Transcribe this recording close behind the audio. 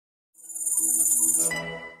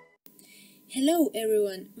Hello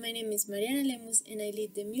everyone, my name is Mariana Lemus and I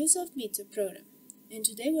lead the MuleSoft Meetup program. And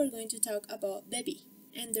today we're going to talk about Bevy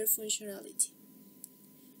and their functionality.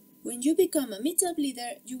 When you become a Meetup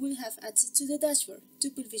leader, you will have access to the dashboard to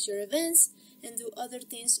publish your events and do other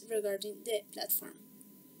things regarding the platform.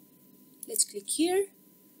 Let's click here.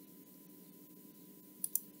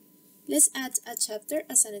 Let's add a chapter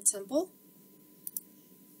as an example.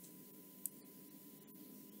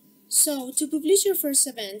 So to publish your first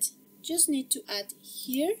event, just need to add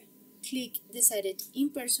here, click decided in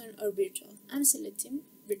person or virtual. I'm selecting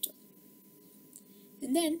virtual.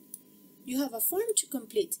 And then you have a form to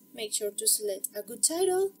complete. Make sure to select a good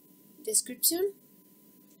title, description,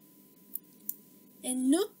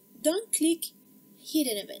 and don't click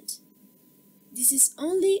hidden event. This is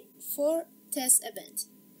only for test event.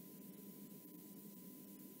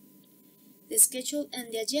 The schedule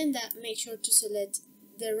and the agenda, make sure to select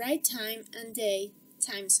the right time and day,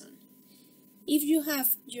 time zone. If you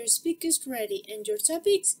have your speakers ready and your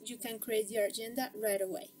topics, you can create your agenda right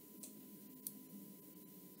away.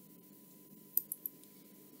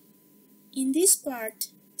 In this part,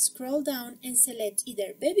 scroll down and select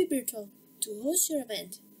either Bevy Virtual to host your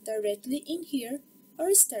event directly in here or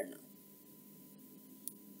external.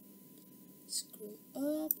 Scroll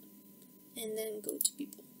up and then go to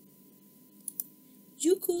people.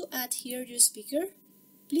 You could add here your speaker.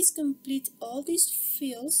 Please complete all these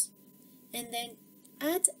fields and then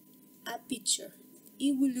add a picture.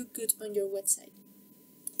 It will look good on your website.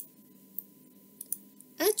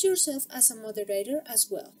 Add yourself as a moderator as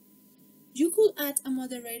well. You could add a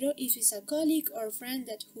moderator if it's a colleague or friend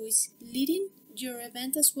who is leading your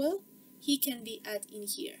event as well. He can be added in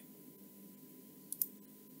here.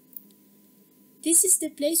 This is the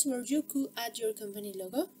place where you could add your company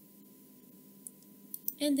logo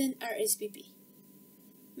and then RSVP.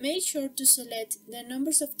 Make sure to select the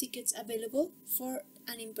numbers of tickets available for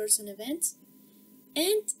an in-person event,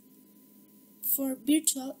 and for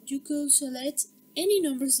virtual you could select any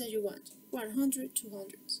numbers that you want, 100,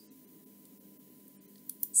 200.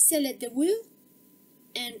 Select the wheel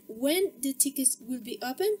and when the tickets will be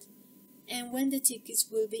opened and when the tickets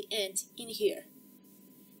will be end in here.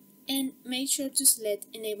 And make sure to select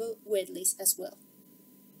enable waitlist as well.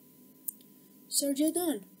 So you're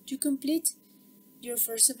done. You complete your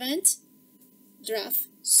first event draft,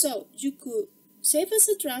 so you could save as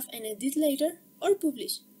a draft and edit later or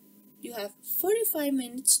publish. You have 45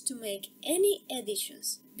 minutes to make any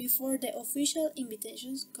additions before the official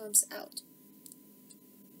invitations comes out.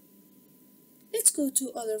 Let's go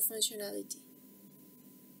to other functionality.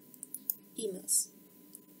 Emails.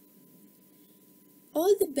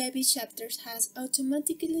 All the Bevy chapters has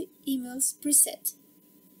automatically emails preset,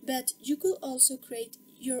 but you could also create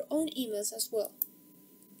your own emails as well.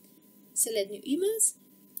 Select new emails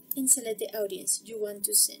and select the audience you want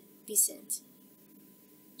to be sent.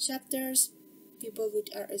 Chapters, people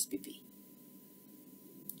with RSVP.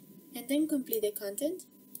 And then complete the content.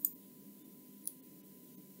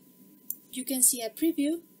 You can see a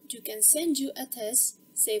preview, you can send you a test,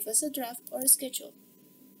 save as a draft or a schedule,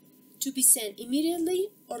 to be sent immediately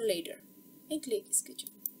or later, and click schedule.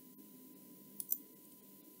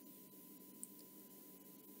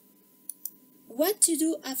 What to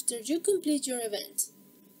do after you complete your event?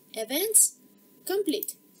 Events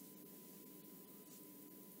complete.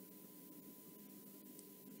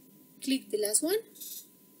 Click the last one.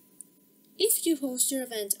 If you host your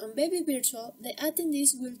event on Bevy Virtual, the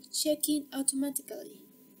attendees will check in automatically.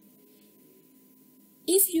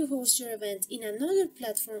 If you host your event in another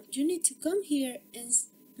platform, you need to come here and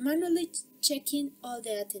manually check in all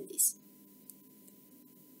the attendees.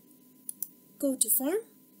 Go to Form.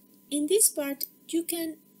 In this part, you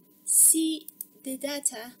can see the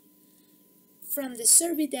data from the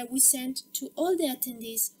survey that we sent to all the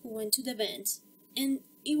attendees who went to the event, and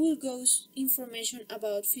it will go information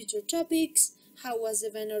about future topics, how was the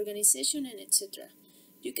event organization, and etc.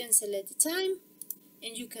 You can select the time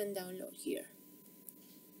and you can download here.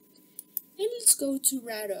 And let's go to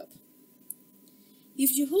write up.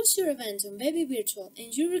 If you host your event on Bevy Virtual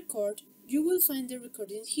and you record, you will find the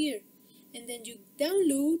recording here, and then you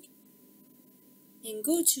download and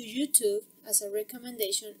go to YouTube as a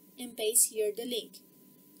recommendation and paste here the link.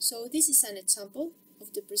 So this is an example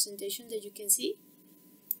of the presentation that you can see.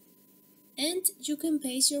 And you can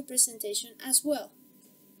paste your presentation as well.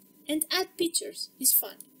 And add pictures, it's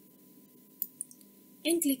fun.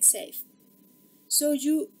 And click Save. So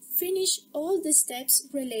you finish all the steps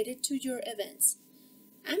related to your events.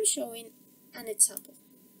 I'm showing an example.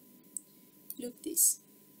 Look this.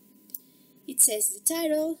 It says the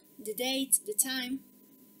title, the date, the time,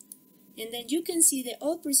 and then you can see the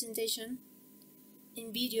old presentation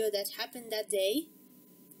and video that happened that day,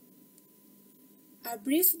 a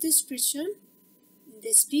brief description,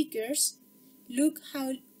 the speakers, look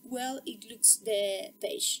how well it looks the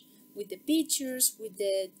page, with the pictures, with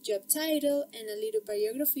the job title, and a little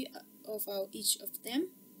biography of each of them,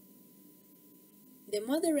 the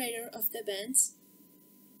moderator of the events,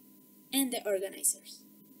 and the organizers.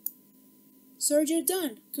 So you're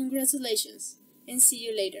done! Congratulations, and see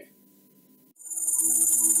you later!